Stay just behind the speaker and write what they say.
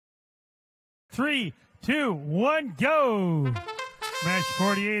3, 2, 1, go. Match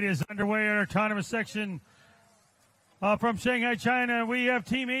 48 is underway in our autonomous section. From Shanghai, China, we have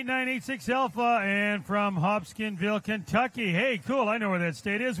Team 8986 Alpha, and from Hopkinsville, Kentucky. Hey, cool, I know where that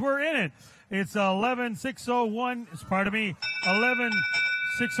state is. We're in it. It's 11601, pardon me,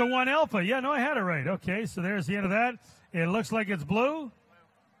 11601 Alpha. Yeah, no, I had it right. Okay, so there's the end of that. It looks like it's blue.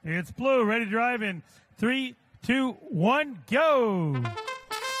 It's blue, ready to drive in 3, 2, 1, go.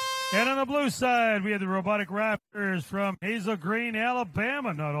 And on the blue side, we have the Robotic Raptors from Hazel,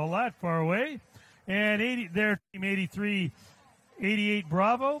 Alabama, not all that far away. And their Team 88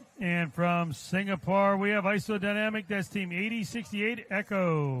 Bravo. And from Singapore, we have Isodynamic. That's Team 8068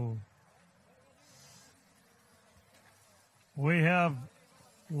 Echo. We have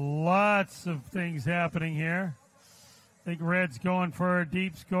lots of things happening here. I think Red's going for a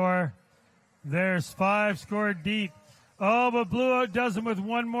deep score. There's 5 scored deep. Oh, but Blue outdoes him with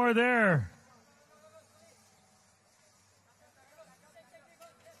one more there.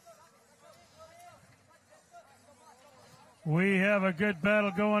 We have a good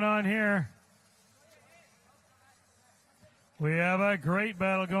battle going on here. We have a great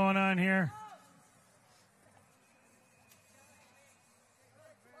battle going on here.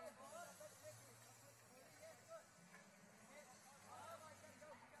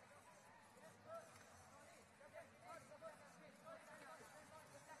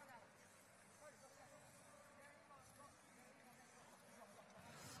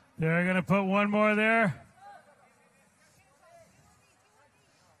 They're going to put one more there.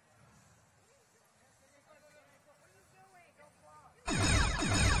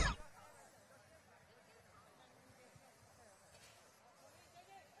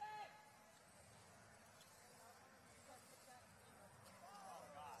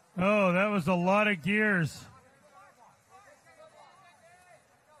 Oh, that was a lot of gears.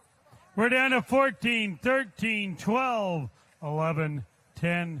 We're down to 14, 13, 12, 11,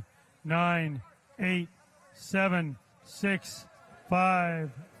 10, 9, 8, 7, 6,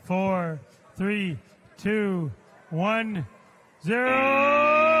 5, 4, 3, 2, 1, 0.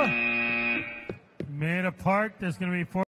 Made apart. There's going to be 4.